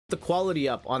the quality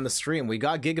up on the stream. We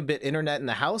got gigabit internet in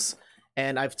the house,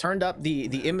 and I've turned up the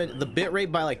bit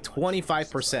rate by like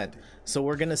 25%. So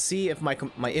we're gonna see if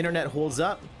my internet holds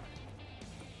up.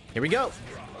 Here we go.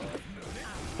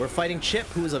 We're fighting Chip,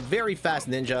 who is a very fast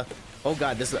ninja. Oh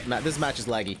god, this match is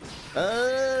laggy.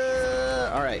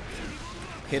 All right,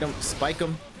 hit him, spike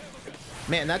him.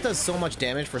 Man, that does so much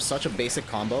damage for such a basic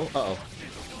combo.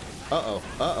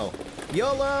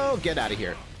 YOLO! Get out of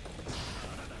here.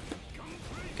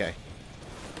 Okay.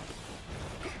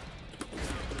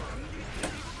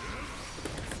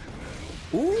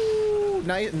 Ooh,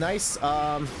 nice.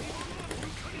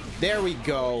 There we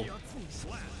go.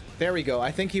 There we go.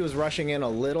 I think he was rushing in a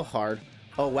little hard.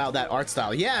 Oh wow, that art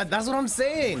style. Yeah, that's what I'm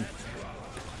saying.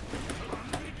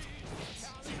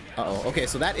 Uh-oh. Okay,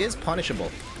 so that is punishable.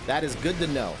 That is good to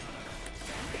know.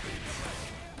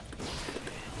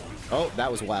 Oh,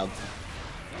 that was wild.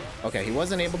 Okay, he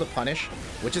wasn't able to punish,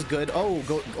 which is good. Oh,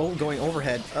 going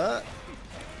overhead.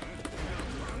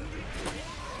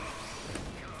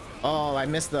 Oh, I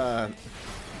missed the...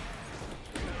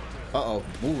 Uh-oh.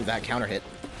 Ooh, that counter hit.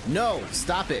 No,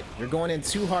 stop it. You're going in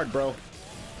too hard, bro.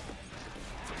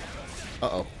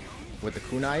 Uh-oh. With the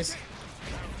kunais.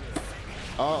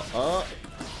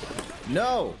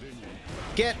 No!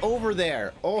 Get over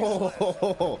there!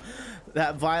 Oh,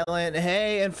 that violent.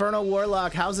 Hey, Inferno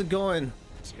Warlock, how's it going?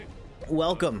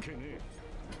 Welcome.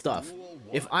 Stuff.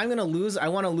 If I'm gonna lose, I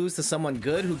want to lose to someone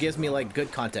good who gives me, like,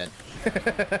 good content.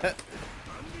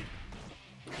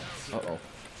 Uh-oh.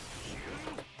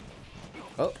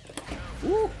 Oh.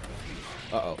 Woo!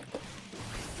 Uh-oh.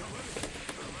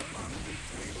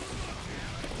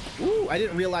 Ooh, I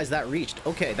didn't realize that reached.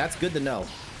 Okay, that's good to know.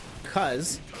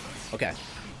 Cause... Okay.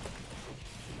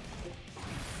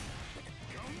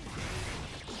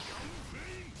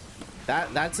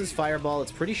 That's his fireball.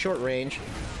 It's pretty short range.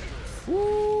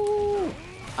 Woo!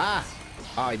 Ah!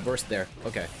 Oh, he burst there.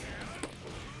 Okay.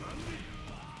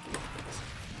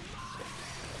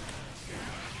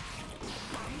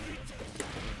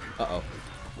 Uh-oh.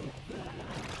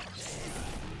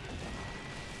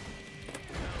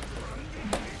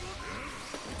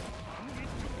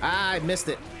 Ah, I missed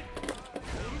it.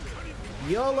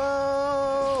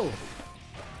 YOLO!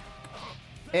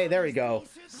 Hey, there we go.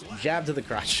 Jab to the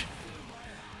crotch.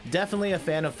 Definitely a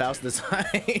fan of Faust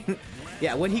design.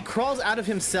 Yeah, when he crawls out of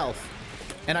himself,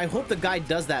 and I hope the guy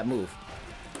does that move.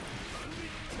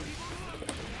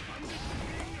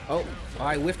 Oh,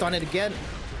 I whiffed on it again.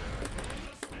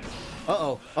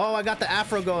 Uh-oh. Oh, I got the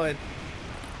afro going.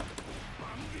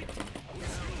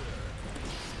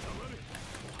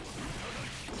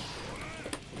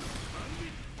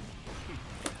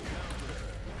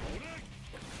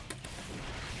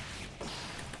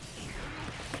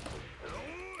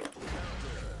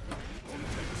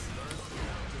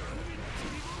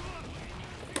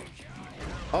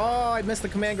 Oh, I missed the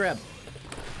command grab.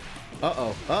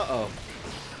 Uh-oh. Uh-oh.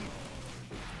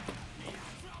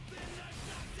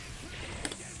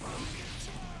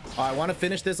 Oh, I want to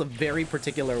finish this a very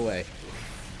particular way.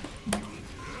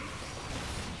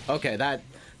 Okay,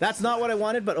 that's not what I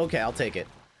wanted, but okay, I'll take it.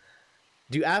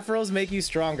 Do afros make you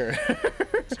stronger?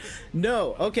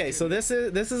 No. Okay, so this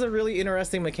is a really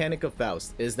interesting mechanic of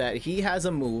Faust, is that he has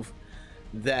a move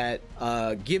that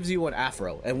gives you an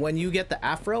afro, and when you get the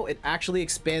afro, it actually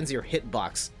expands your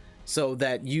hitbox so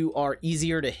that you are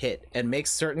easier to hit and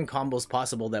makes certain combos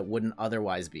possible that wouldn't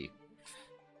otherwise be.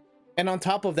 And on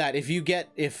top of that, if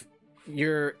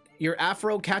your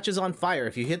afro catches on fire,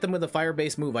 if you hit them with a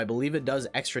fire-based move, I believe it does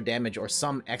extra damage or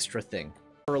some extra thing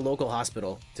for a local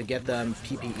hospital to get them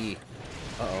PPE.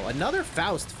 Uh-oh, another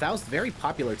Faust. Faust very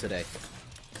popular today.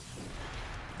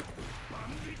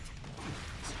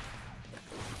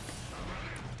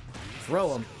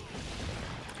 Throw him.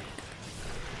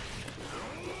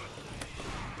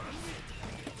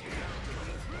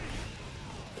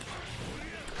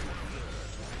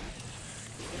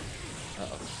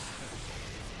 Uh-oh.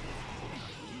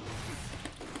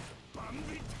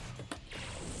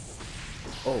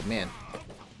 Oh, man.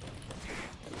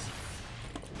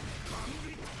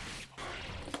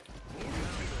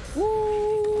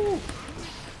 Woo!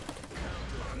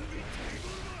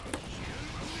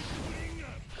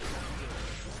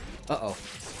 Uh-oh.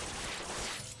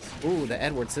 Ooh, the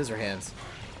Edward Scissorhands.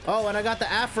 Oh, and I got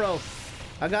the afro.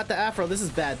 I got the afro. This is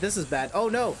bad. This is bad. Oh,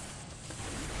 no.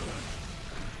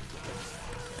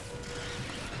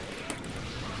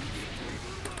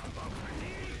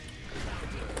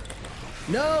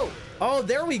 No! Oh,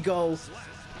 there we go.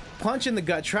 Punch in the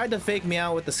gut. Tried to fake me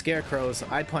out with the scarecrows.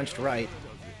 I punched right.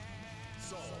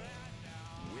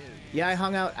 Yeah, I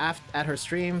hung out at her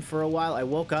stream for a while. I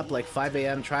woke up like 5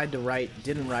 a.m., tried to write,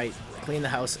 didn't write, clean the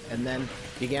house, and then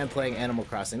began playing Animal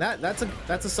Crossing. That's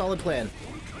a solid plan.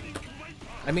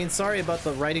 I mean, sorry about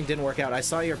the writing didn't work out. I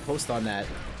saw your post on that,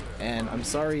 and I'm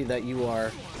sorry that you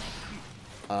are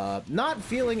not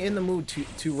feeling in the mood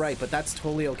to write, but that's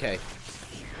totally okay.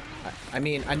 I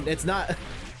mean, it's not...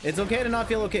 It's okay to not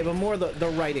feel okay, but more the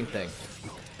writing thing.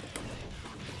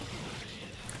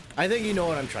 I think you know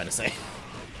what I'm trying to say.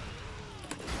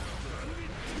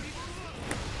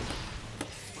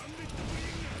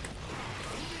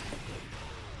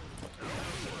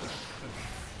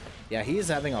 Yeah, he is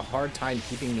having a hard time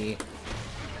keeping me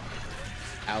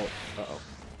out. Uh-oh.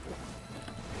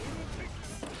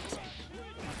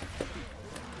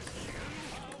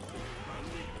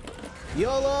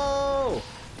 YOLO!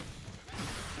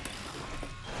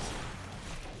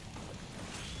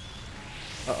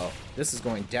 Uh-oh. This is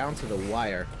going down to the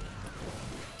wire.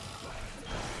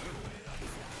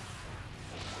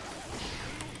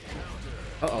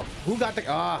 Uh-oh. Who got the...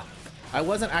 Ah! I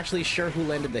wasn't actually sure who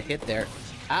landed the hit there.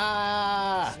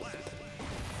 Ah!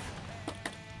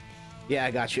 Yeah,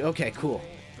 I got you. Okay, cool.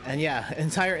 And yeah,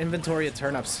 entire inventory of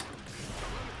turnips.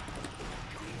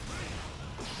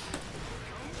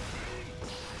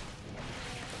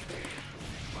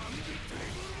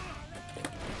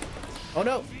 Oh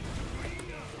no!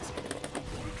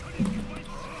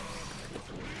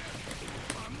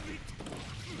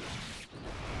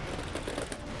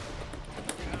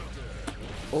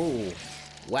 Oh,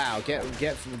 wow!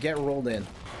 Get rolled in.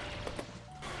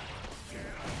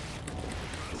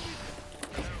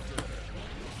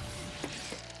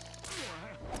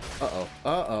 Uh-oh.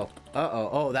 Uh-oh. Uh-oh.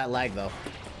 Oh, that lag, though.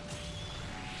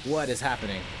 What is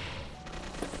happening?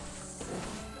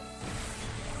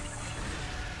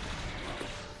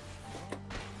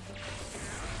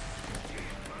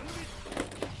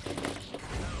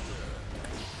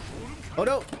 Oh,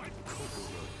 no!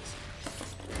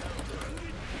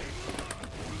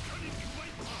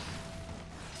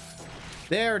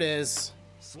 There it is.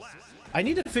 I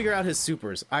need to figure out his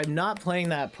supers. I'm not playing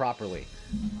that properly.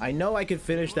 I know I could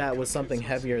finish that with something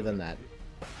heavier than that.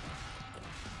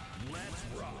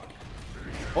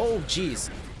 Oh, jeez.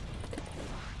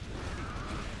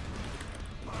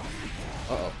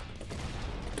 Uh-oh.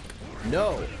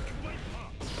 No.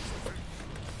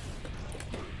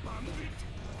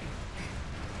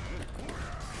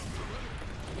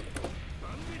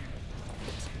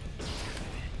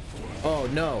 Oh,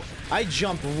 no. I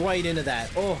jumped right into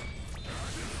that. Oh.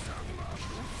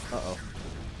 Uh-oh.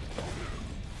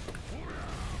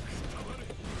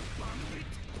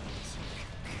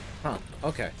 Huh.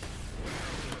 Okay.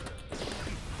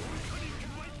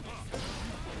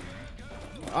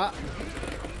 Ah.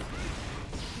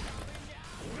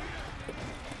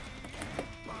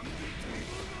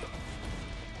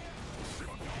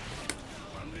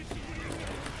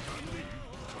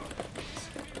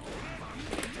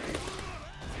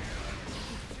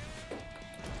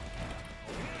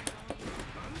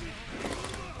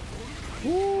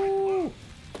 Woo!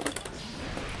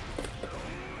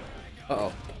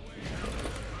 Uh-oh.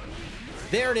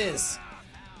 There it is.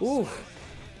 Ooh.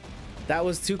 That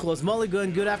was too close.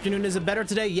 Mulligan, good afternoon. Is it better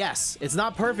today? Yes. It's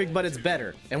not perfect, but it's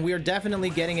better. And we are definitely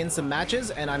getting in some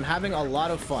matches, and I'm having a lot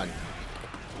of fun.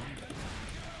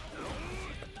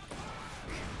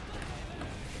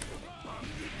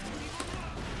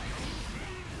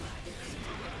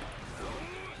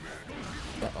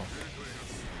 Uh-oh.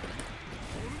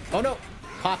 Oh, no.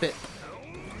 Pop it.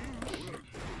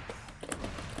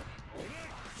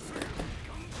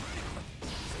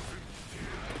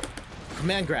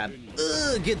 Command grab.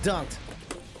 Ugh, get dunked.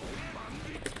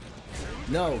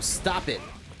 No, stop it.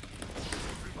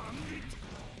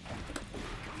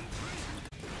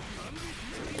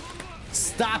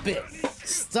 Stop it.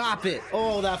 Stop it.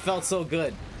 Oh, that felt so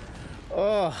good.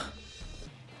 Oh.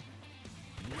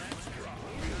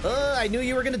 I knew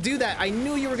you were gonna do that. I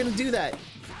knew you were gonna do that.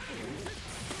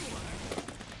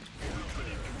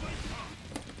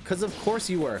 Because of course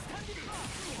you were.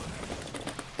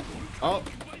 Oh.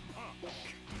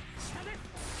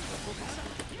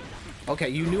 Okay,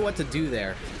 you knew what to do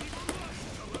there.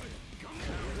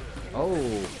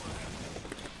 Oh.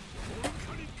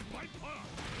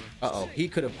 Uh-oh, he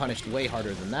could have punished way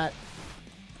harder than that.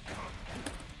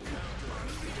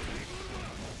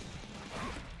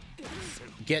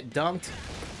 Get dunked.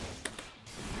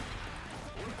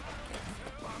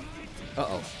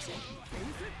 Uh-oh.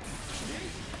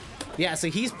 Yeah, so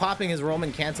he's popping his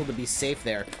Roman cancel to be safe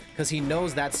there, because he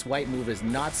knows that swipe move is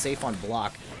not safe on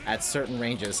block at certain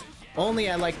ranges. Only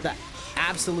at, like, the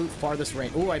absolute farthest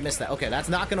range. Ooh, I missed that. Okay, that's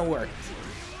not gonna work.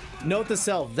 Note to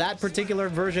self, that particular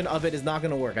version of it is not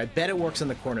going to work. I bet it works in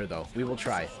the corner, though. We will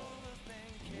try.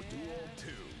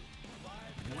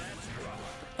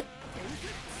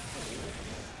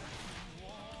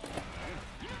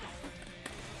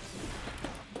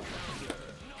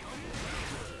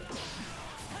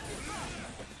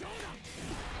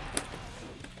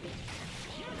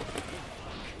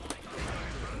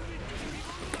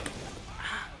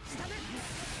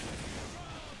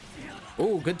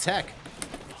 Ooh, good tech.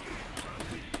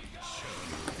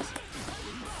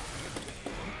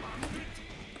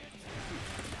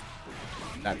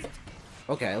 That's...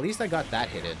 Okay, at least I got that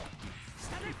hit in.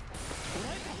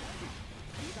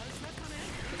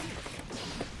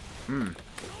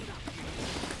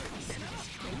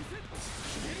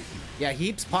 Yeah, he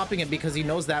keeps popping it because he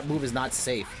knows that move is not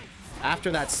safe.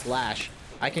 After that slash,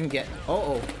 I can get...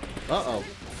 Uh-oh. Uh-oh.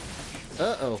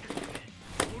 Uh-oh.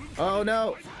 Oh,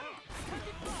 no.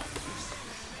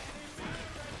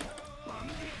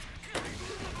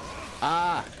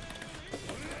 Ah.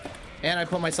 And I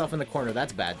put myself in the corner.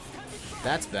 That's bad.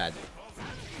 That's bad.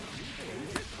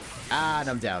 Ah, and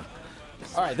I'm down.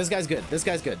 Alright, this guy's good. This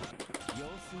guy's good.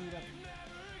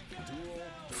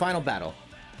 Final battle.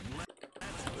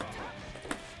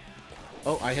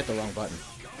 Oh, I hit the wrong button.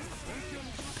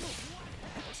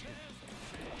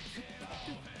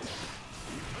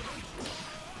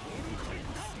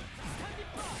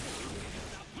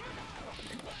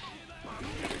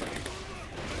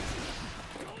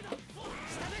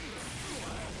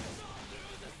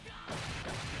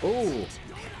 Ooh.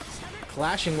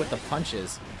 Clashing with the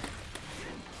punches.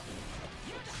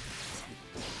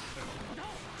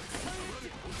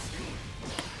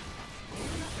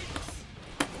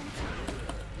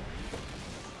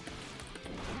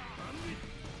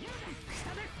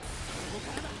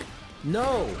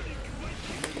 No.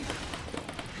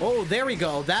 Oh, there we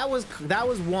go. That was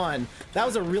one. That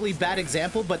was a really bad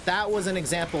example, but that was an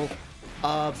example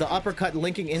of the uppercut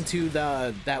linking into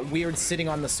that weird sitting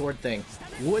on the sword thing.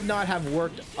 Would not have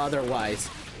worked otherwise.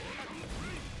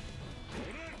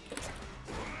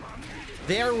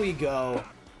 There we go.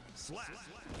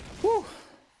 Whew.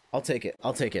 I'll take it.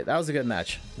 I'll take it. That was a good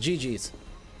match. GG's.